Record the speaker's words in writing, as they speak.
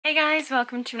Hey guys,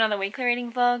 welcome to another weekly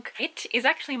reading vlog. It is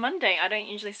actually Monday. I don't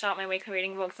usually start my weekly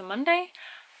reading vlogs on Monday,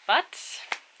 but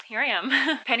here I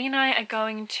am. Penny and I are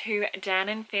going to Dan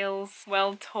and Phil's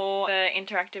world tour, the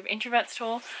interactive Introverts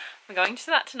tour. We're going to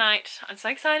that tonight. I'm so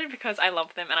excited because I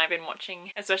love them and I've been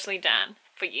watching, especially Dan,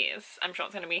 for years. I'm sure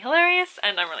it's going to be hilarious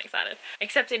and I'm really excited.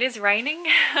 Except it is raining.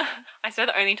 I swear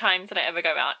the only times that I ever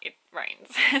go out, it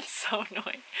rains. It's so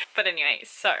annoying. But anyway,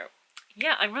 so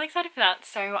yeah, I'm really excited for that.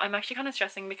 So I'm actually kind of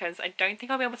stressing because I don't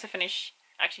think I'll be able to finish,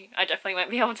 actually I definitely won't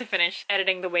be able to finish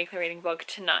editing the weekly reading vlog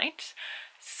tonight.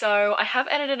 So I have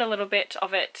edited a little bit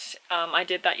of it. I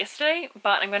did that yesterday,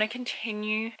 but I'm going to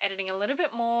continue editing a little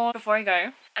bit more before I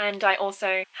go. And I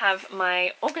also have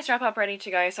my August wrap up ready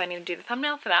to go, so I need to do the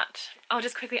thumbnail for that. I'll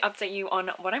just quickly update you on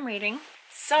what I'm reading.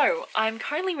 So, I'm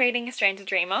currently reading A Stranger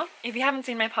Dreamer. If you haven't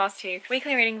seen my past two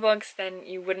weekly reading vlogs, then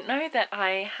you wouldn't know that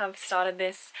I have started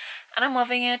this and I'm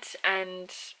loving it and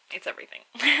it's everything.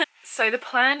 So the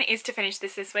plan is to finish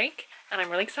this week and I'm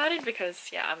really excited because,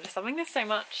 yeah, I'm just loving this so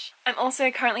much. I'm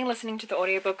also currently listening to the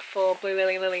audiobook for Blue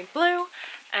Lily Lily Blue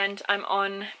and I'm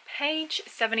on page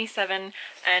 77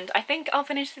 and I think I'll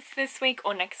finish this week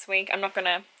or next week. I'm not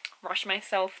gonna rush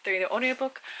myself through the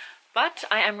audiobook, but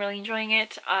I am really enjoying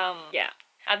it. Yeah,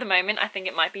 at the moment I think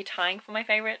it might be tying for my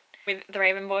favourite with the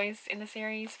Raven Boys in the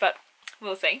series, but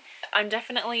we'll see. I'm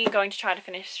definitely going to try to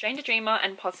finish Stranger Dreamer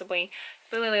and possibly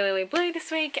Blue Lily Lily Blue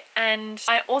this week, and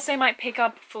I also might pick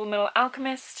up Full Metal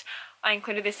Alchemist. I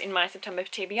included this in my September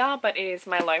TBR, but it is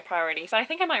my low priority. So I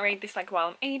think I might read this like while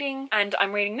I'm eating, and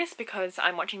I'm reading this because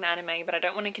I'm watching the anime, but I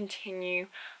don't want to continue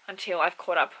until I've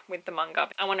caught up with the manga.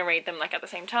 I want to read them like at the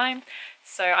same time.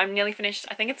 So I'm nearly finished,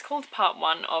 I think it's called part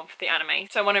 1 of the anime.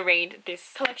 So I want to read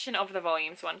this collection of the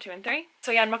volumes 1, 2 and 3.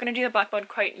 So yeah, I'm not going to do the Blackboard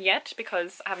quote yet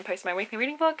because I haven't posted my weekly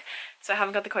reading vlog. So I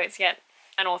haven't got the quotes yet.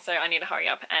 And also I need to hurry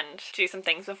up and do some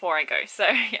things before I go. So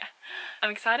yeah,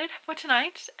 I'm excited for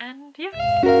tonight and yeah.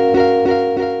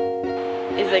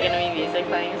 Is there going to be music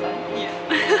playing as well?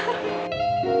 Yeah.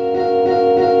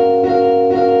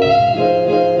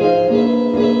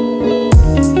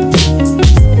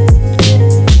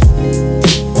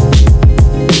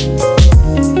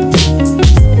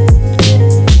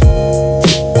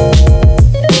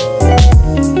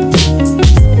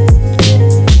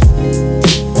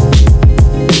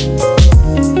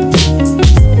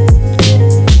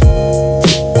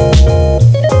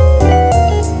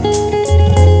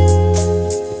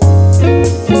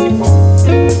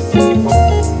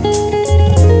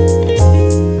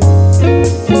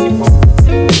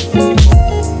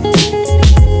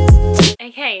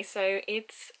 So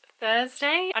it's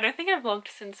Thursday. I don't think I've vlogged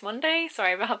since Monday,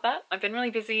 sorry about that. I've been really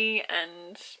busy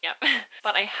and yeah.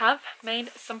 But I have made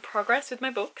some progress with my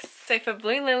books. So for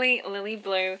Blue Lily Lily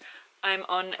Blue, I'm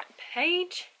on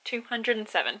page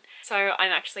 207. So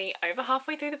I'm actually over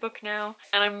halfway through the book now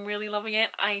and I'm really loving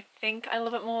it. I think I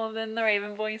love it more than the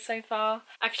Raven Boys so far.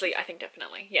 Actually, I think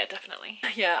definitely. Yeah, definitely.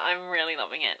 Yeah, I'm really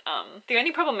loving it. The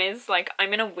only problem is like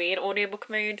I'm in a weird audiobook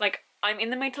mood. Like I'm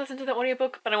in the mood to listen to the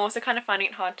audiobook, but I'm also kind of finding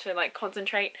it hard to like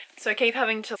concentrate. So I keep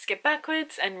having to skip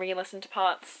backwards and re-listen to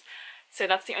parts. So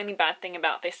that's the only bad thing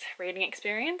about this reading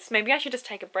experience. Maybe I should just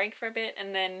take a break for a bit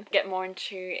and then get more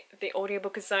into the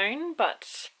audiobook zone,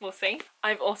 but we'll see.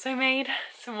 I've also made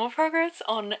some more progress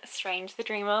on Strange the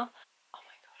Dreamer.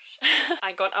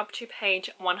 I got up to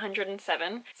page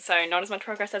 107, so not as much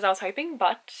progress as I was hoping,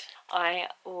 but I've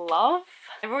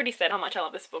already said how much I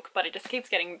love this book, but it just keeps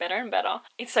getting better and better.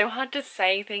 It's so hard to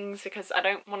say things because I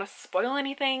don't want to spoil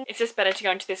anything. It's just better to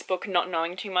go into this book not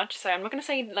knowing too much, so I'm not going to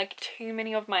say like too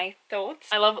many of my thoughts.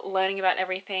 I love learning about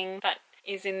everything that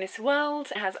is in this world.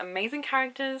 It has amazing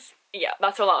characters. Yeah,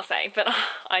 that's all I'll say, but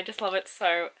I just love it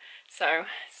so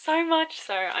much,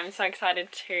 so I'm so excited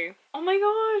to... Oh my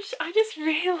gosh, I just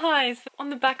realised on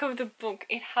the back of the book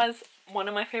it has one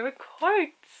of my favourite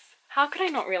quotes. How could I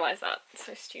not realise that? It's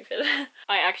so stupid.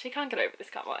 I actually can't get over this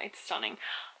cover, it's stunning.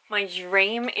 My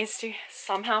dream is to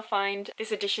somehow find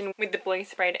this edition with the blue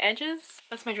sprayed edges.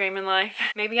 That's my dream in life.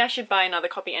 Maybe I should buy another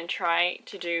copy and try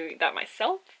to do that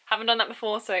myself. Haven't done that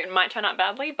before, so it might turn out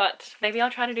badly, but maybe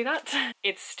I'll try to do that.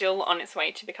 It's still on its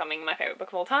way to becoming my favourite book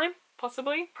of all time.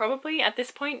 Possibly. Probably. At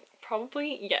this point,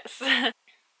 probably. Yes.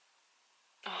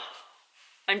 Oh,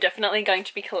 I'm definitely going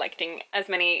to be collecting as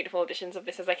many beautiful editions of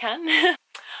this as I can.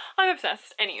 I'm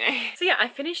obsessed. Anyway. So yeah, I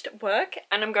finished work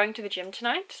and I'm going to the gym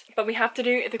tonight, but we have to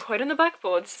do the quote on the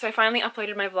blackboard. So I finally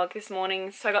uploaded my vlog this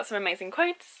morning, so I got some amazing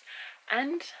quotes,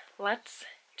 and let's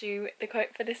do the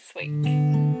quote for this week.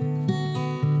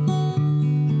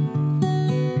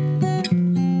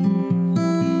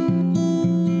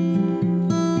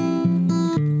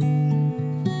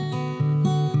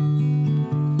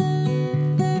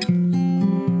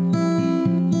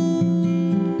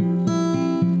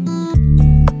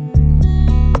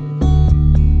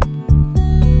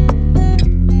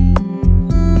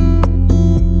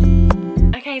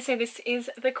 this is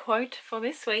the quote for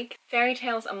this week. Fairy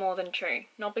tales are more than true,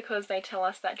 not because they tell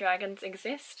us that dragons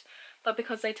exist, but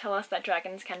because they tell us that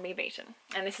dragons can be beaten.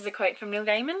 And this is a quote from Neil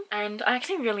Gaiman, and I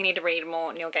actually really need to read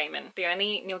more Neil Gaiman. The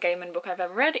only Neil Gaiman book I've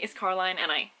ever read is Coraline,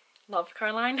 and I love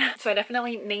Coraline. So I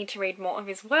definitely need to read more of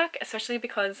his work, especially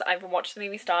because I've watched the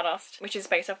movie Stardust, which is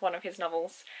based off one of his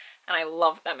novels, and I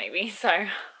love that movie, so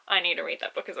I need to read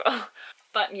that book as well.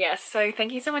 But yes, so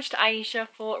thank you so much to Aisha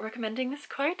for recommending this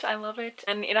quote. I love it.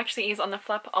 And it actually is on the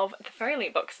flap of the Fairyly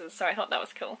boxes, so I thought that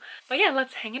was cool. But yeah,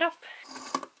 let's hang it up.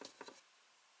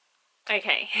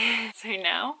 Okay, so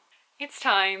now it's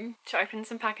time to open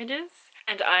some packages,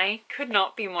 and I could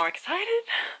not be more excited.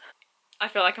 I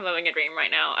feel like I'm living a dream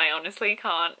right now. I honestly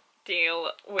can't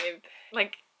deal with,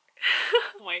 like,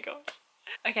 oh my gosh.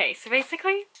 Okay, so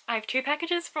basically I have 2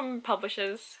 packages from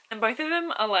publishers, and both of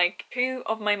them are like 2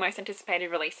 of my most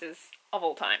anticipated releases of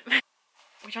all time.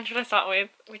 Which one should I start with?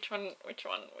 Which one?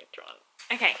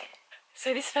 Okay,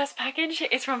 so this first package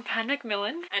is from Pan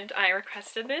Macmillan, and I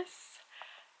requested this,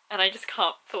 and I just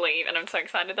can't believe, and I'm so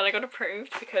excited that I got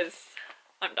approved because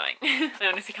I'm dying. I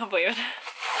honestly can't believe it.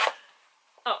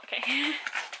 Oh, okay.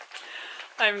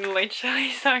 I'm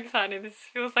literally so excited. This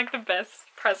feels like the best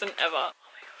present ever.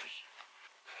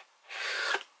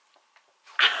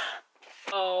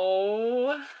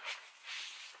 Oh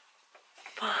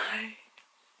my.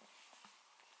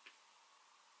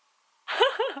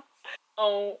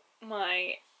 Oh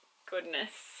my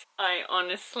goodness. I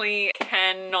honestly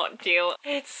cannot deal.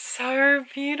 It's so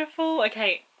beautiful.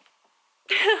 Okay.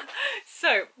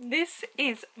 So this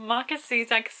is Marcus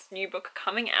Zuzak's new book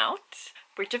coming out,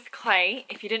 Bridge of Clay.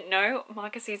 If you didn't know,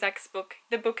 Marcus Zuzak's book,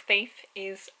 The Book Thief,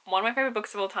 is one of my favorite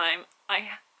books of all time.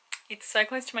 It's so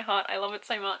close to my heart. I love it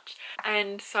so much.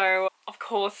 And so, of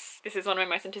course, this is one of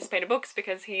my most anticipated books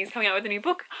because he's coming out with a new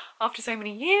book after so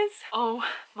many years. Oh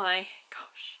my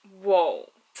gosh. Whoa.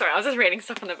 Sorry, I was just reading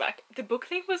stuff on the back. The Book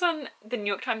Thief was on the New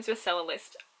York Times bestseller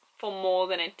list for more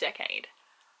than a decade.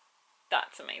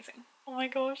 That's amazing. Oh my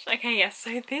gosh. Okay, yes,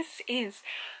 so this is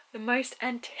the most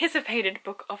anticipated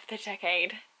book of the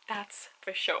decade. That's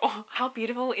for sure. How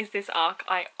beautiful is this arc?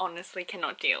 I honestly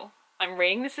cannot deal. I'm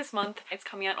reading this month. It's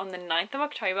coming out on the 9th of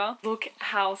October. Look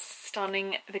how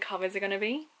stunning the covers are going to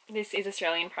be. This is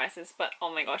Australian prices, but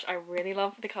oh my gosh, I really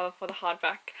love the cover for the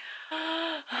hardback.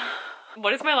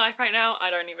 What is my life right now?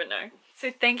 I don't even know.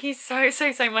 So thank you so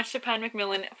much to Pan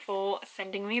Macmillan for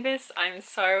sending me this. I'm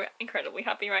so incredibly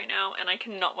happy right now, and I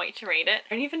cannot wait to read it.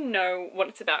 I don't even know what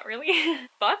it's about really,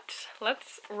 but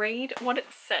let's read what it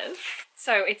says.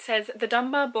 So it says, the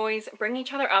Dunbar boys bring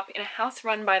each other up in a house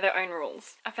run by their own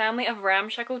rules. A family of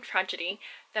ramshackle tragedy.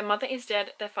 Their mother is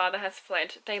dead, their father has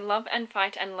fled. They love and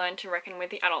fight and learn to reckon with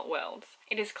the adult world.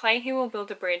 It is Clay who will build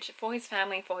a bridge for his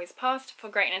family, for his past, for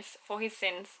greatness, for his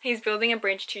sins. He's building a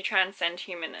bridge to transcend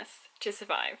humanness, to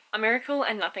survive. A miracle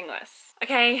and nothing less.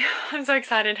 Okay, I'm so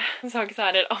excited. I'm so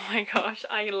excited. Oh my gosh,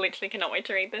 I literally cannot wait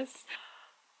to read this.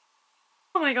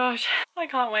 Oh my gosh, I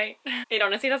can't wait. It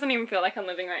honestly doesn't even feel like I'm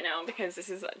living right now because this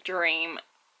is a dream.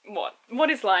 What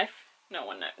is life? No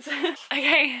one knows.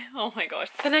 Okay, oh my gosh.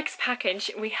 The next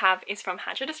package we have is from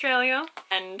Hatchet Australia,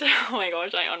 and oh my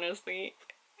gosh, I honestly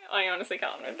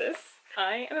can't with this.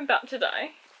 I am about to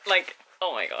die. Like,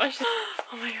 oh my gosh.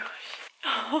 Oh my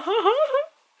gosh.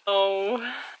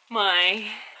 Oh my.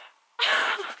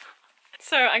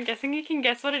 So I'm guessing you can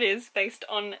guess what it is based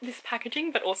on this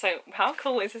packaging, but also how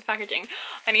cool is this packaging?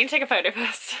 I need to take a photo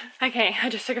first. Okay, I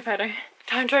just took a photo.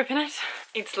 Time to open it.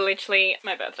 It's literally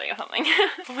my birthday or something.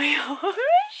 Oh my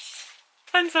gosh.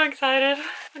 I'm so excited.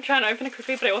 I'm trying to open it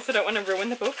quickly, but I also don't want to ruin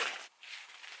the book.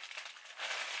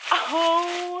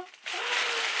 Oh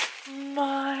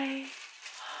my.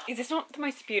 Is this not the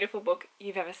most beautiful book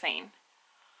you've ever seen?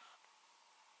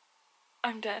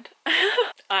 I'm dead.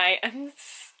 I am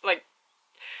like,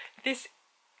 this,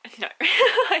 no,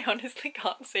 I honestly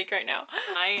can't speak right now.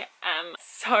 I am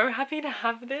so happy to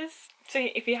have this. So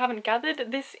if you haven't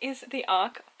gathered, this is the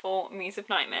arc for Muse of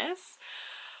Nightmares.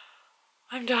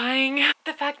 I'm dying.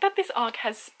 The fact that this arc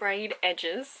has sprayed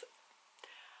edges,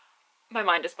 my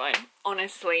mind is blown.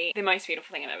 Honestly, the most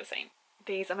beautiful thing I've ever seen.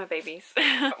 These are my babies.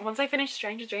 Once I finish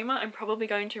Stranger Dreamer, I'm probably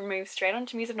going to move straight on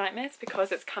to Muse of Nightmares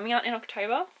because it's coming out in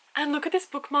October. And look at this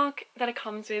bookmark that it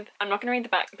comes with. I'm not going to read the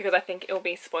back because I think it will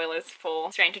be spoilers for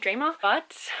Stranger Dreamer.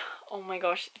 But, oh my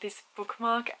gosh, this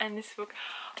bookmark and this book.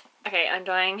 Okay, I'm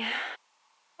dying.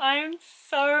 I'm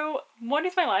so... What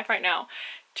is my life right now?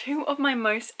 2 of my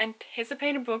most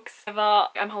anticipated books ever.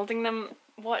 I'm holding them...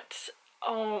 What?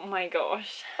 Oh my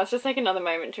gosh. Let's just take another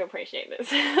moment to appreciate this.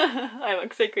 I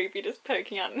look so creepy just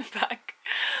poking out in the back.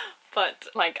 but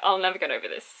like I'll never get over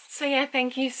this. So yeah,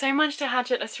 thank you so much to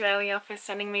Hachette Australia for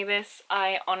sending me this.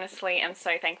 I honestly am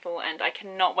so thankful and I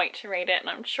cannot wait to read it, and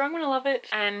I'm sure I'm gonna love it.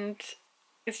 And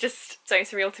it's just so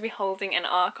surreal to be holding an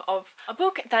arc of a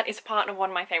book that is part of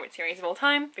one of my favourite series of all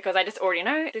time, because I just already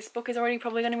know this book is already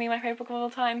probably going to be my favourite book of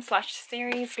all time /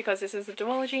 series, because this is a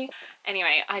duology.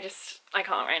 Anyway, I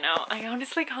can't right now. I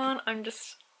honestly can't. I'm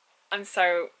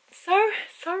so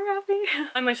happy.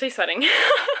 I'm literally sweating.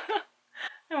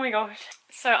 Oh my gosh.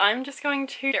 So I'm just going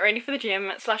to get ready for the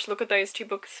gym / look at those 2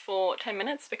 books for 10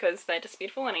 minutes because they're just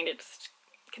beautiful and I need to just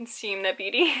consume their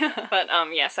beauty. But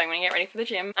yeah, so I'm gonna get ready for the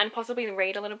gym and possibly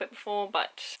read a little bit before,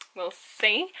 but we'll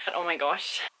see. But oh my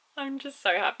gosh, I'm just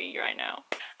so happy right now.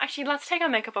 Actually, let's take our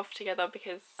makeup off together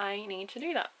because I need to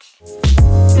do that.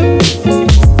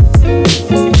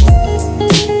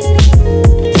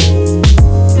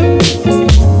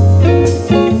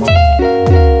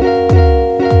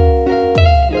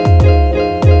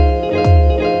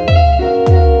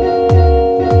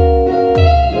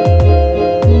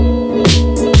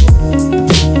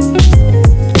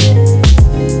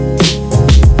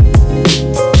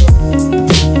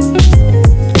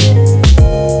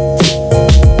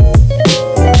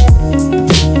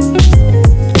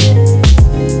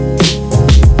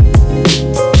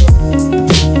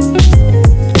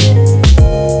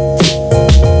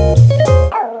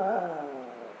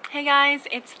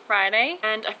 It's Friday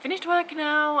and I finished work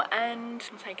now, and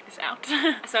I'll take this out.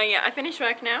 So yeah, I finished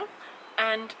work now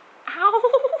and ow!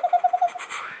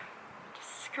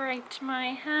 Just scraped my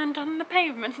hand on the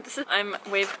pavement. I'm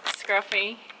with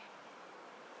Scruffy.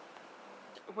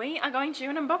 We are going to do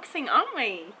an unboxing, aren't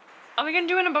we? Are we going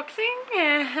to do an unboxing?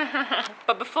 Yeah.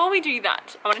 But before we do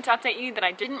that, I wanted to update you that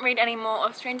I didn't read any more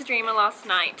of Stranger Dreamer last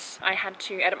night. I had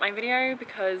to edit my video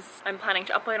because I'm planning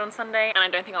to upload on Sunday and I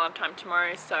don't think I'll have time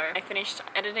tomorrow, so I finished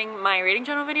editing my reading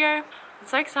journal video. I'm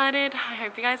so excited. I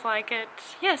hope you guys like it.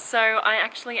 Yeah, so I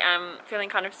actually am feeling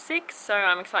kind of sick, so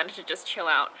I'm excited to just chill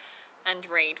out and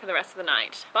read for the rest of the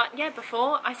night. But yeah,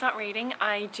 before I start reading,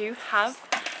 I do have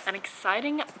an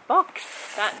exciting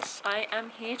box that I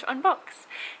am here to unbox.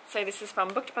 So this is from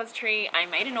Book Depository. I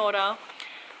made an order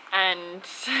and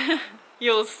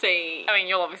you'll see, I mean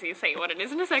you'll obviously see what it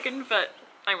is in a second, but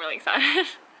I'm really excited.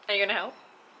 Are you gonna help?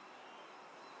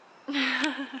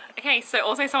 Okay, so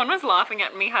also someone was laughing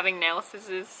at me having nail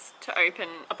scissors to open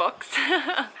a box.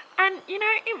 And you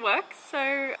know, it works,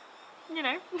 so you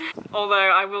know.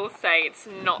 Although I will say it's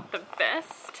not the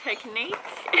best technique.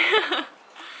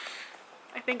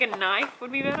 I think a knife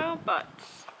would be better, but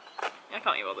I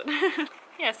can't be bothered.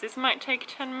 Yes, this might take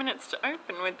 10 minutes to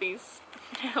open with these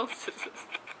nail scissors.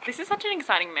 This is such an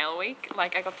exciting mail week.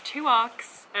 Like, I got the 2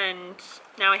 arcs and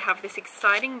now I have this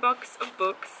exciting box of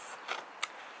books.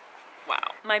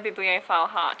 Wow, my bibliophile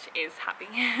heart is happy.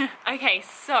 Okay,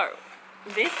 so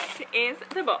this is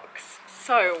the box.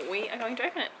 So we are going to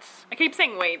open it. I keep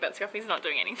saying we, but Scruffy's not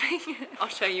doing anything. I'll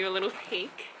show you a little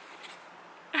peek.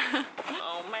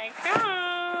 Oh my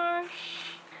gosh.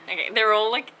 Okay, they're all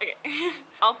like, okay.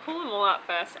 I'll pull them all out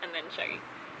first and then show you.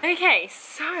 Okay,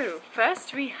 so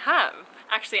first we have,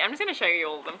 actually I'm just going to show you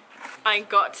all of them. I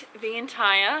got the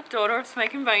entire Daughter of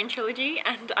Smoke and Bone trilogy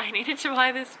and I needed to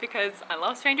buy this because I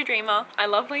love Stranger Dreamer. I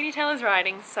love Lady Taylor's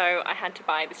writing, so I had to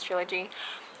buy this trilogy.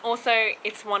 Also,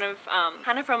 it's one of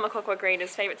Hannah from A Clockwork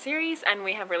Reader's favourite series and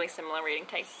we have really similar reading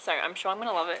tastes, so I'm sure I'm going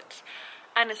to love it.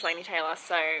 And it's Lady Taylor,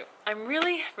 so I'm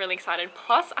really excited.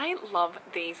 Plus, I love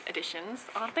these editions.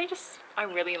 Aren't they just, I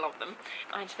really love them.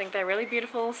 I just think they're really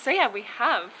beautiful. So yeah, we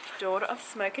have Daughter of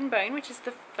Smoke and Bone, which is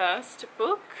the first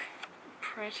book.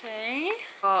 Pretty.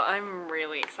 Oh, I'm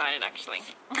really excited actually.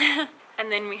 And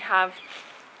then we have,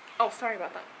 oh, sorry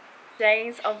about that.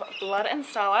 Days of Blood and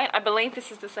Starlight. I believe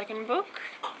this is the second book.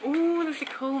 Ooh, there's a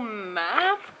cool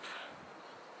map.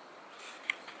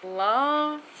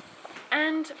 Love.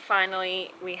 And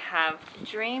finally, we have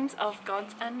Dreams of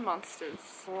Gods and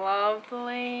Monsters.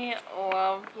 Lovely,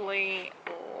 lovely,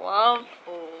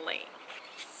 lovely.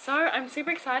 So I'm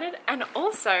super excited, and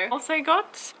also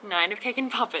got Night of Cake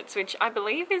and Puppets, which I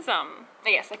believe is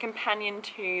yes, a companion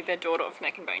to the Daughter of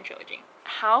Smoke and Bone trilogy.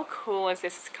 How cool is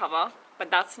this cover? But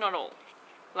that's not all.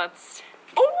 Let's,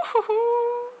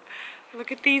 oh, look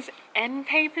at these end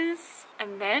papers,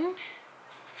 and then,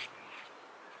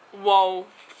 whoa.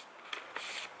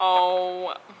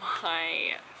 Oh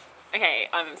my, okay,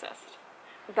 I'm obsessed.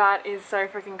 That is so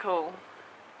freaking cool.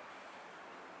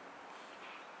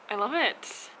 I love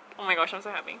it. Oh my gosh, I'm so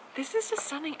happy. This is just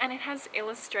stunning and it has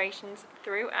illustrations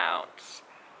throughout.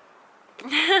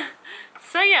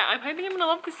 So yeah, I'm hoping I'm gonna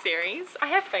love this series. I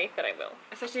have faith that I will,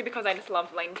 especially because I just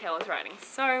love Lady Taylor's writing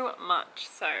so much,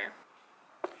 so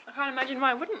I can't imagine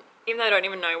why I wouldn't. Even though I don't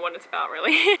even know what it's about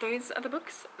really. Those are the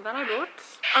books that I bought.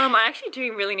 I actually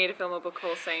do really need to film a book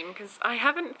haul soon because I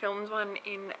haven't filmed one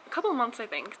in a couple of months I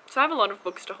think. So I have a lot of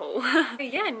books to haul.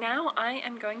 But yeah, now I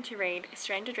am going to read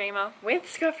Stranger Dreamer with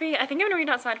Scruffy. I think I'm gonna read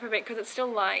outside for a bit because it's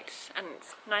still light and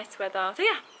it's nice weather. So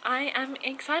yeah, I am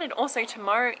excited. Also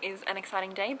tomorrow is an exciting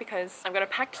day because I've got a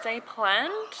packed day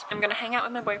planned. I'm gonna hang out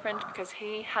with my boyfriend because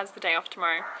he has the day off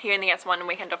tomorrow. He only gets one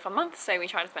weekend off a month, so we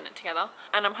try to spend it together.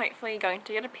 And I'm hopefully going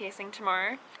to get a piercing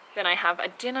tomorrow. Then I have a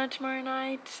dinner tomorrow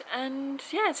night, and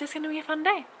yeah, it's just gonna be a fun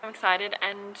day. I'm excited,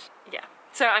 and yeah.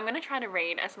 So I'm gonna try to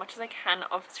read as much as I can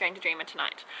of Stranger Dreamer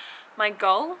tonight. My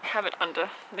goal, I have it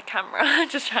under the camera,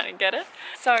 just trying to get it.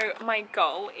 So my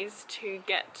goal is to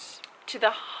get to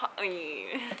the,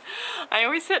 I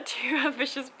always set too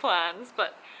ambitious plans,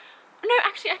 but no,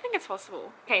 actually I think it's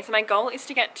possible. Okay, so my goal is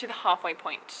to get to the halfway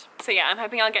point. So yeah, I'm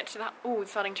hoping I'll get to the, oh,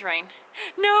 it's starting to rain.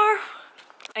 No!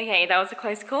 Okay, that was a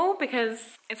close call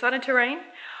because it started to rain.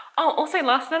 Oh, also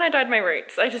last night I dyed my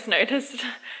roots. I just noticed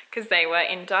because they were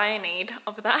in dire need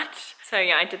of that. So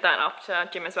yeah, I did that after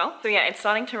gym as well. So yeah, it's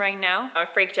starting to rain now. I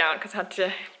freaked out because I had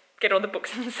to get all the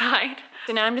books inside.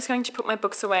 So now I'm just going to put my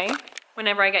books away.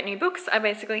 Whenever I get new books, I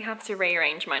basically have to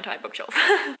rearrange my entire bookshelf.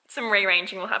 Some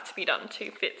rearranging will have to be done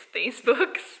to fit these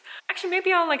books. Actually,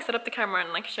 maybe I'll like set up the camera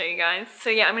and like show you guys. So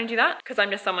yeah, I'm gonna do that because I'm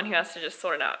just someone who has to just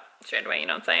sort it out straight away, you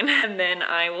know what I'm saying? And then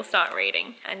I will start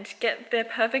reading and get the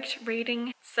perfect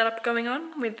reading setup going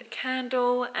on with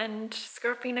candle and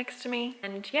Scruffy next to me.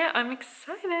 And yeah, I'm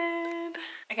excited.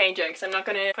 Okay, jokes, I'm not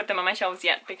gonna put them on my shelves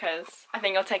yet because I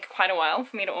think it'll take quite a while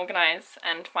for me to organize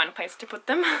and find a place to put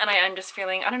them. And I am just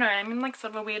feeling, I don't know, I'm in like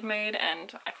sort of a weird mood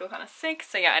and I feel kind of sick.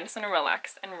 So yeah, I just want to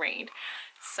relax and read.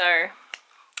 So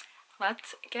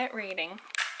let's get reading.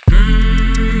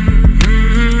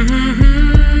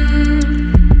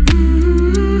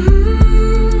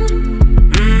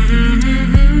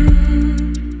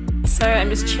 So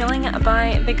I'm just chilling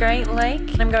by the Great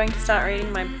Lake and I'm going to start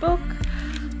reading my book.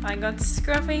 I got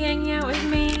Scruffy hanging out with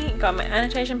me, got my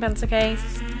annotation pencil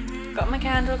case, got my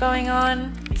candle going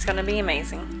on. It's gonna be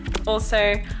amazing.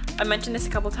 Also, I mentioned this a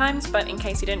couple times, but in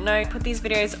case you didn't know, put these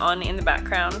videos on in the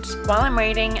background while I'm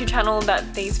reading. The channel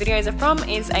that these videos are from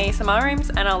is ASMR Rooms,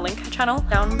 and I'll link her channel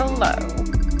down below.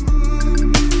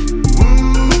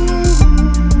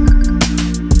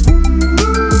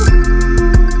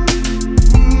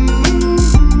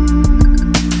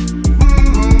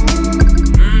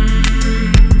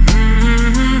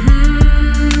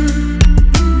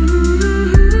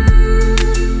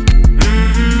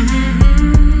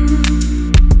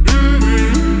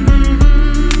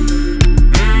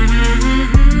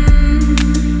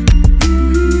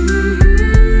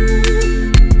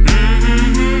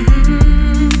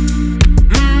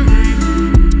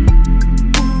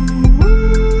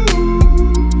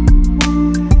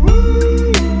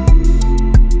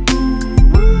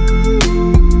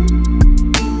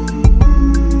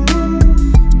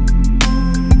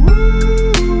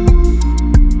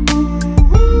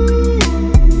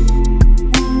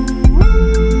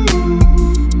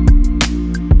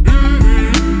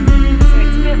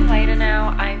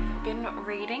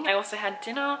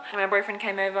 Dinner and my boyfriend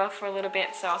came over for a little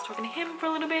bit, so I was talking to him for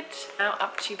a little bit. Now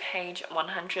up to page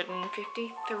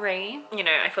 153. You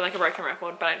know, I feel like a broken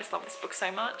record, but I just love this book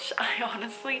so much. I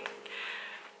honestly,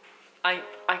 I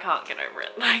can't get over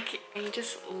it. Like, I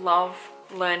just love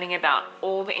learning about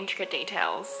all the intricate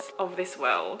details of this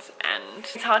world, and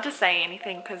it's hard to say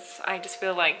anything because I just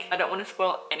feel like I don't want to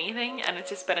spoil anything, and it's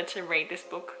just better to read this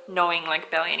book knowing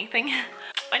like barely anything.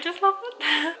 I just love it.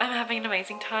 I'm having an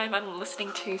amazing time. I'm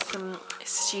listening to some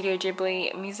Studio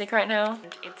Ghibli music right now,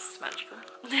 and it's magical.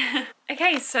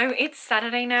 Okay, so it's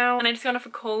Saturday now, and I just got off a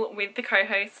call with the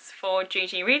co-hosts for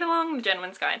GG Readalong, the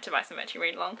Gentleman's Guide to Buy Some Virtue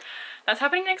Readalong. That's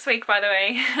happening next week, by the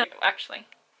way. Actually,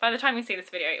 by the time you see this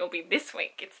video, it will be this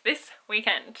week. It's this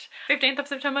weekend. 15th of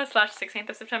September / 16th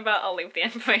of September. I'll leave the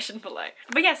information below.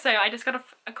 But yeah, so I just got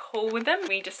off a call with them.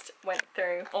 We just went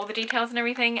through all the details and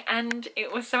everything, and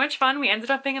it was so much fun. We ended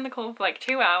up being on the call for like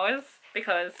 2 hours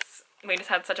because we just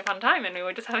had such a fun time and we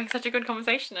were just having such a good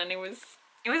conversation, and it was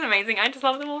amazing. I just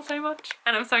love them all so much,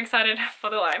 and I'm so excited for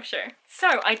the live show.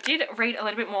 So I did read a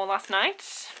little bit more last night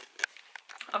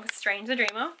of Stranger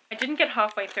Dreamer. I didn't get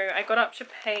halfway through. I got up to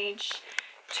page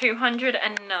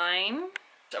 209.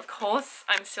 Of course,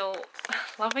 I'm still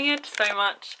loving it so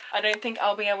much. I don't think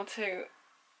I'll be able to...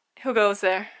 Who goes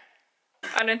there?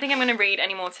 I don't think I'm going to read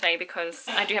any more today because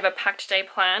I do have a packed day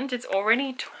planned. It's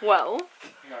already 12.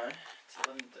 No, it's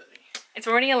 11:30. It's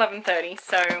already 11:30,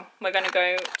 so we're going to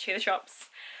go to the shops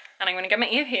and I'm gonna get my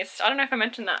ear pierced. I don't know if I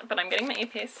mentioned that, but I'm getting my ear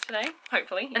pierced today,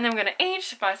 hopefully. And then we're gonna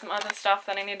eat, buy some other stuff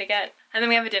that I need to get, and then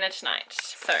we have a dinner tonight.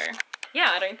 So yeah,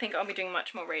 I don't think I'll be doing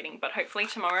much more reading, but hopefully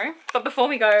tomorrow. But before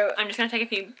we go, I'm just gonna take a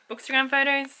few Bookstagram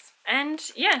photos, and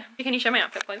yeah, can you show my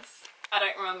outfit, please? I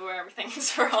don't remember where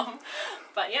everything's from,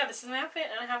 but yeah, this is my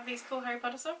outfit, and I have these cool Harry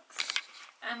Potter socks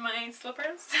and my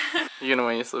slippers. You gonna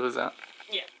wear your slippers out?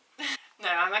 Yeah. No,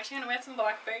 I'm actually gonna wear some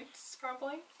black boots,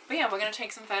 probably. But yeah, we're gonna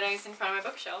take some photos in front of my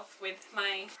bookshelf with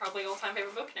my probably all-time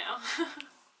favorite book now.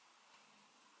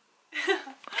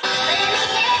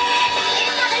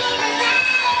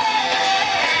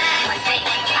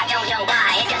 I don't know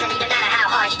why, it doesn't even matter how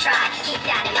hard you try. Keep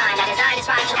that in mind, I designed this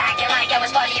rhyme to acting like it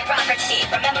was part of your property.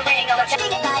 Remembering all the time.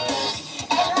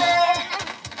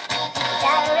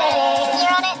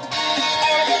 You're on it.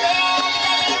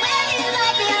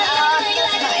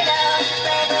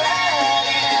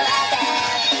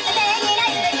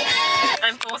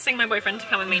 I'm forcing my boyfriend to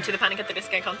come with me to the Panic at the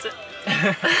Disco concert.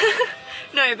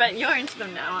 No, but you're into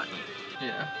them now, aren't you?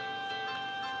 Yeah.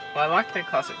 Well, I like their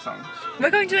classic songs.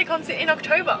 We're going to their concert in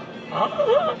October.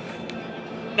 Oh.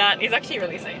 That is actually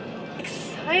really soon.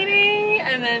 Exciting!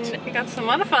 And then we got some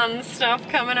other fun stuff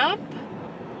coming up.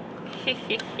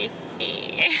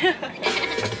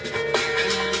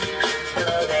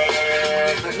 Hello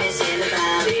there, darkness in the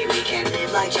valley. We can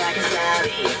live like Jack and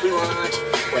Sally if we want,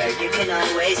 where you can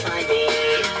always find me.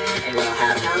 And we'll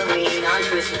have Halloween on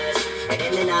Christmas, and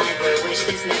in the night we'll wish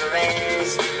this never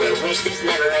ends. We'll wish this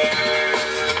never ends.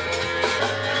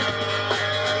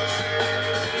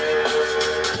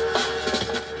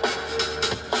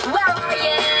 Where are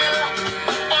you?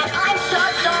 And I'm so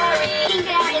sorry. Being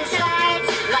there inside,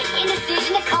 like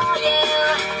indecision to call you.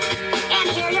 And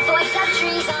hear your voice of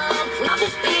treason. Without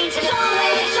this pain to don't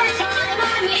waste your time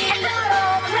on me. And not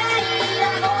already the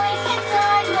voice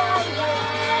inside my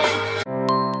head.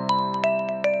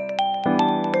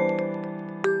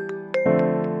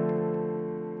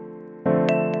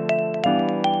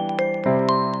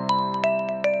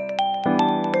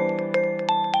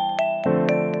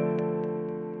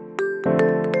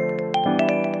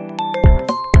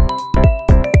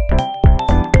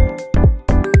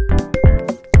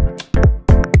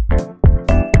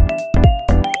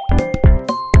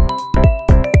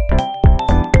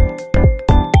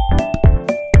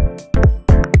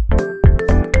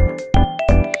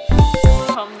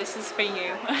 Tom, this is for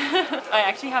you. I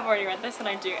actually have already read this and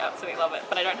I do absolutely love it,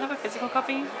 but I don't have a physical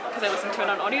copy because I listened to it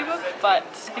on audiobook, but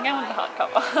I think I want the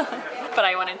hardcover. But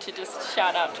I wanted to just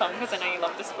shout out Tom because I know you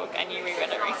love this book and you reread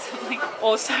it recently.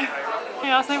 Also, I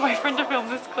asked my boyfriend to film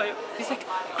this clip. He's like,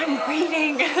 I'm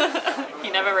reading! He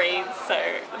never reads, so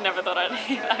never thought I'd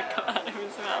hear that come out of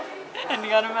his mouth. And he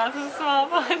got a massive smile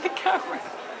behind the camera.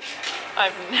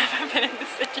 I've never been in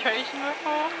this situation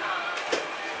before.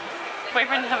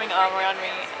 Boyfriend having an arm around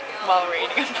me while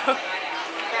reading a book.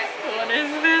 What is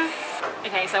this?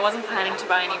 Okay, so I wasn't planning to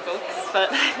buy any books,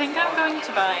 but I think I'm going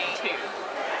to buy two.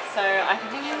 So I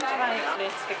think I'm going to buy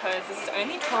this because this is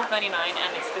only $12.99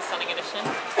 and it's the Stunning edition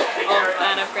of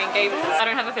Anne of Green Gables. I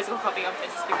don't have a physical copy of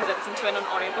this because I listened to it on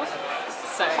audiobook.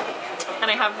 So, and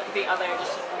I have the other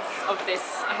editions of this.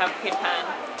 I have Peter Pan,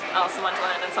 Alice in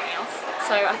Wonderland and something else.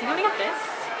 So I think I'm going to get this.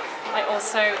 I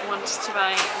also want to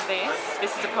buy this.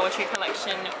 This is a poetry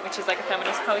collection, which is like a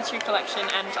feminist poetry collection,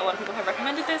 and a lot of people have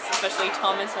recommended this, especially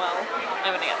Tom as well.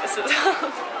 I'm gonna get this as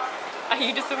well. Are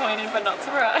you disappointed but not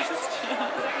surprised?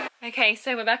 Okay,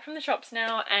 so we're back from the shops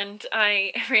now, and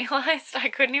I realised I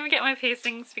couldn't even get my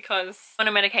piercings because I'm on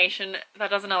a medication that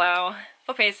doesn't allow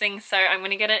for piercings, so I'm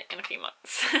gonna get it in a few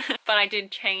months. But I did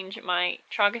change my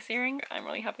tragus earring. I'm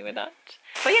really happy with that.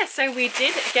 But yeah, so we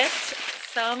did get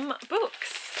some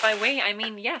books. By we, I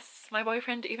mean yes, my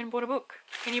boyfriend even bought a book.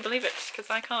 Can you believe it? Because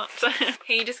I can't.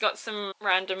 He just got some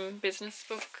random business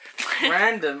book.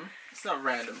 Random? It's not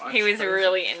random. He was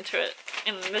really into it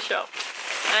in the shop.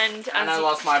 And I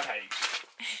lost my page.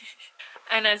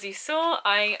 And as you saw,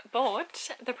 I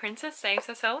bought The Princess Saves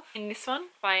Herself in this one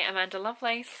by Amanda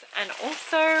Lovelace, and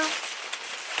also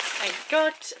I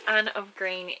got Anne of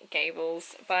Green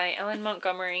Gables by Ellen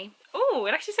Montgomery. Oh,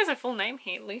 it actually says her full name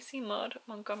here, Lucy Maud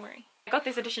Montgomery. I got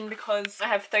this edition because I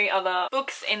have 3 other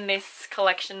books in this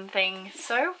collection thing,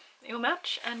 so it'll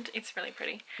match and it's really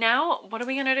pretty. Now, what are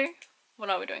we gonna do?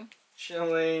 What are we doing?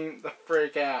 Chilling the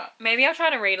freak out. Maybe I'll try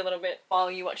to read a little bit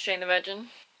while you watch Jane the Virgin.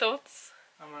 Thoughts?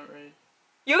 I won't read.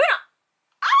 You're gonna...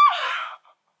 Ah!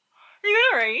 You're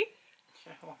gonna read?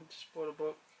 Yeah, I just bought a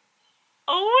book.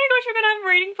 Oh my gosh, we're gonna have a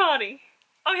reading party.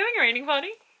 Are we having a reading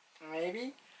party?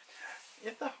 Maybe.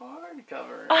 Get the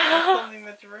hardcover. That's something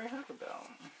that you're very happy about.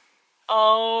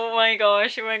 Oh my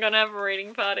gosh, we're gonna have a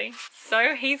reading party.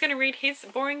 So he's gonna read his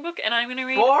boring book and I'm gonna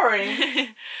read Boring?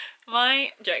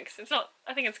 my jokes. It's not,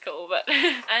 I think it's cool, but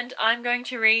and I'm going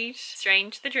to read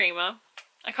Strange the Dreamer.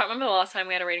 I can't remember the last time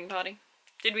we had a reading party.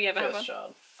 Did we ever have one? First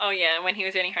child. Oh yeah, when he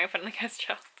was reading Harry Potter and the Cursed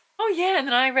Child. Oh yeah, and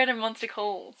then I read A Monster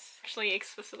Calls. Actually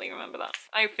explicitly remember that.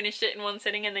 I finished it in one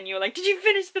sitting and then you were like, did you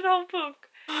finish the whole book?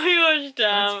 Oh my gosh, It's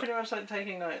damn. pretty much like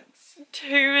taking notes.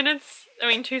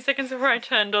 2 seconds before I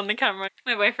turned on the camera,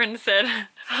 my boyfriend said,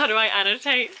 how do I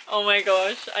annotate? Oh my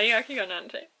gosh, are you actually gonna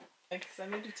annotate? Because I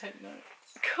need to take notes.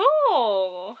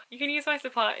 Cool! You can use my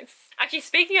supplies. Actually,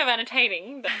 speaking of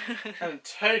annotating...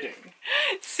 Annotating?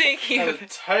 Speaking of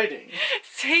annotating...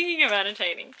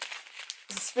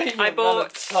 Speaking I of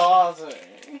bought-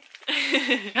 annotating.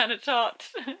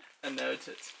 Annotate.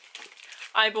 Annotate.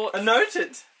 I bought...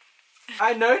 Annotate.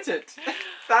 I note it.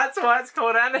 That's why it's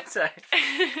called annotate.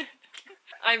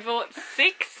 I bought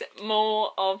 6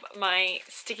 more of my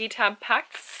sticky tab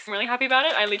packs. I'm really happy about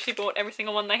it. I literally bought every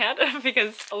single one they had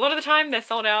because a lot of the time they're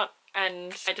sold out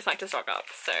and I just like to stock up.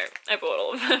 So I bought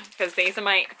all of them because these are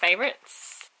my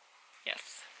favorites.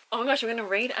 Yes. Oh my gosh, we're gonna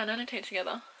read and annotate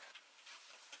together.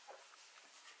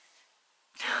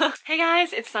 Hey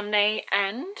guys, it's Sunday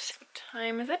and what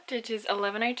time is it? It is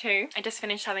 11:02. I just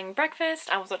finished having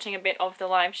breakfast. I was watching a bit of the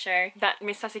live show that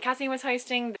Miss Sassy Cassie was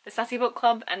hosting, the Sassy Book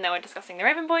Club, and they were discussing the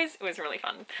Raven Boys. It was really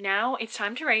fun. Now it's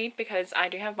time to read because I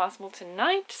do have basketball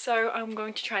tonight, so I'm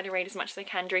going to try to read as much as I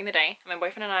can during the day. My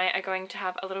boyfriend and I are going to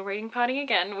have a little reading party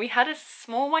again. We had a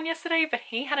small one yesterday, but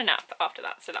he had a nap after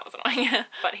that, so that was annoying.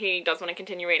 But he does want to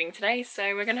continue reading today,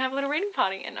 so we're gonna have a little reading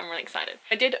party and I'm really excited.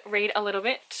 I did read a little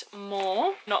bit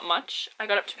more. Not much. I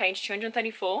got up to page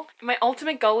 234. My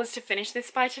ultimate goal is to finish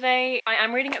this by today. I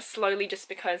am reading it slowly just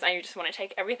because I just want to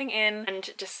take everything in and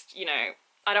just, you know,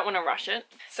 I don't want to rush it.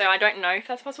 So I don't know if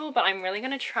that's possible, but I'm really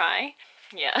going to try.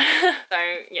 Yeah. So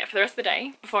yeah, for the rest of the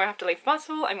day, before I have to leave for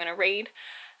basketball, I'm going to read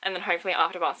and then hopefully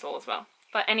after basketball as well.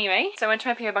 But anyway, so I went to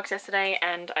my PO box yesterday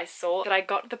and I saw that I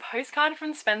got the postcard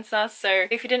from Spencer. So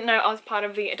if you didn't know, I was part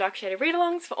of the Dark Shade of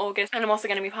Readalongs for August and I'm also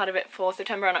going to be part of it for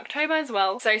September and October as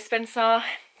well. So Spencer,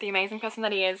 the amazing person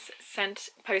that he is, sent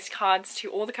postcards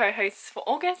to all the co-hosts for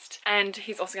August and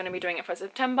he's also going to be doing it for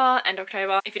September and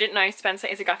October. If you didn't know, Spencer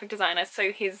is a graphic designer,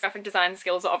 so his graphic design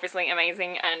skills are obviously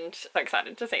amazing and so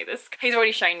excited to see this. He's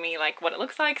already shown me like what it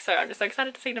looks like, so I'm just so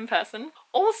excited to see it in person.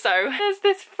 Also, there's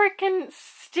this freaking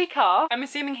sticker. I'm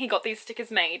assuming he got these stickers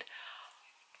made.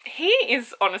 He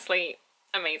is honestly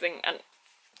amazing and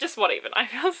just what even. I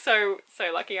feel so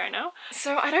lucky right now.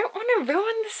 So I don't want to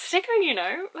ruin the sticker, you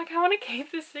know? Like I want to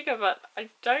keep the sticker, but I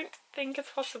don't think it's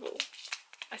possible.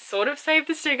 I sort of saved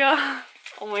the sticker.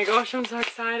 Oh my gosh, I'm so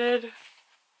excited.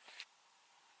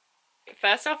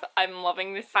 First off, I'm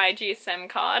loving this IGSM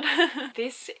card.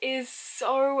 This is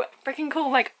so freaking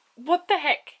cool. Like, what the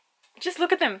heck? Just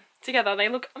look at them together. They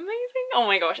look amazing. Oh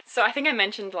my gosh. So I think I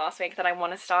mentioned last week that I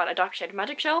want to start a Dark Shade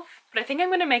Magic shelf, but I think I'm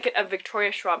going to make it a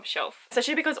Victoria Schwab shelf,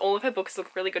 especially because all of her books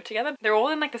look really good together. They're all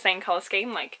in like the same color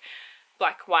scheme, like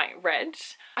black, white, red.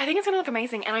 I think it's gonna look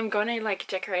amazing and I'm gonna like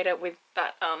decorate it with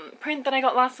that print that I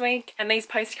got last week and these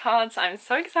postcards. I'm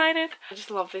so excited. I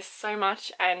just love this so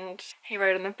much. And he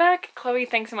wrote on the back, Chloe,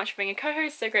 thanks so much for being a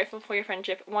co-host. So grateful for your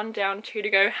friendship. 1 down, 2 to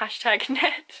go.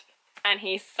 #net. And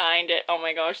he signed it. Oh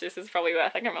my gosh, this is probably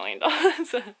worth like $1 million.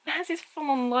 It has his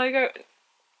full-on logo.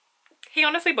 He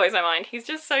honestly blows my mind. He's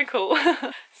just so cool.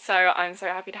 So I'm so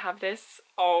happy to have this.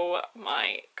 Oh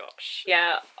my gosh.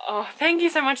 Yeah. Oh, thank you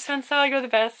so much, Spencer. You're the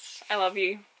best. I love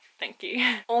you. Thank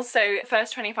you. Also,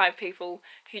 first 25 people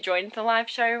who joined the live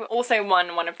show also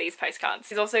won one of these postcards.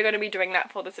 He's also going to be doing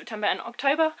that for the September and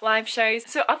October live shows.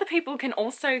 So other people can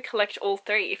also collect all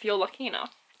 3 if you're lucky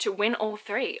enough to win all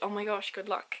 3. Oh my gosh, good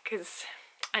luck, because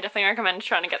I definitely recommend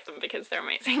trying to get them because they're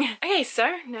amazing. Okay,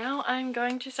 so now I'm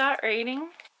going to start reading.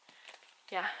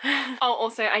 Yeah. Oh,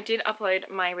 also I did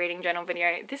upload my reading journal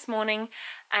video this morning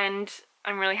and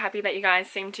I'm really happy that you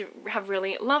guys seem to have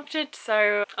really loved it,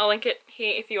 so I'll link it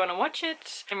here if you want to watch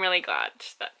it. I'm really glad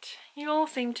that you all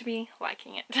seem to be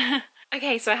liking it.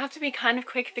 Okay, so I have to be kind of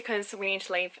quick because we need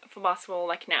to leave for basketball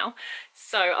like now.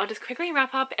 So I'll just quickly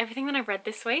wrap up everything that I read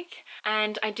this week.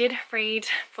 And I did read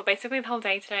for basically the whole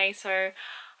day today, so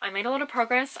I made a lot of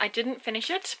progress. I didn't finish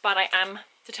it, but I am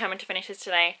determined to finish this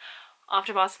today.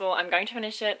 After basketball, I'm going to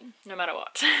finish it no matter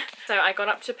what. So I got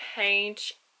up to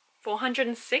page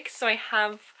 406, so I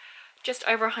have just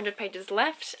over 100 pages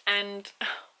left, and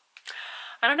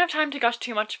I don't have time to gush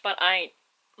too much, but I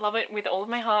love it with all of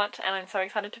my heart and I'm so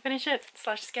excited to finish it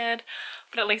 / scared,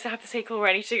 but at least I have the sequel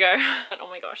ready to go. But oh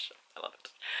my gosh, I love it.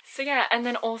 So yeah, and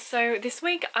then also this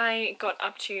week I got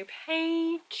up to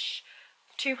page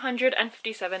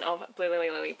 257 of Blue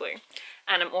Lily Lily Blue.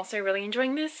 And I'm also really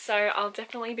enjoying this, so I'll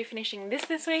definitely be finishing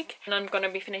this week, and I'm going to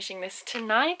be finishing this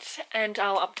tonight, and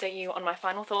I'll update you on my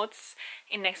final thoughts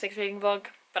in next week's reading vlog.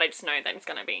 But I just know that it's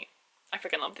going to be, I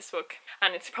freaking love this book,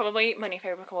 and it's probably my new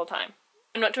favourite book of all time.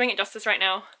 I'm not doing it justice right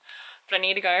now, but I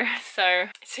need to go. So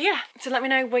yeah, so let me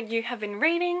know what you have been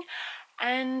reading,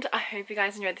 and I hope you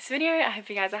guys enjoyed this video. I hope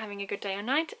you guys are having a good day or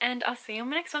night, and I'll see you on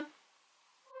my next one.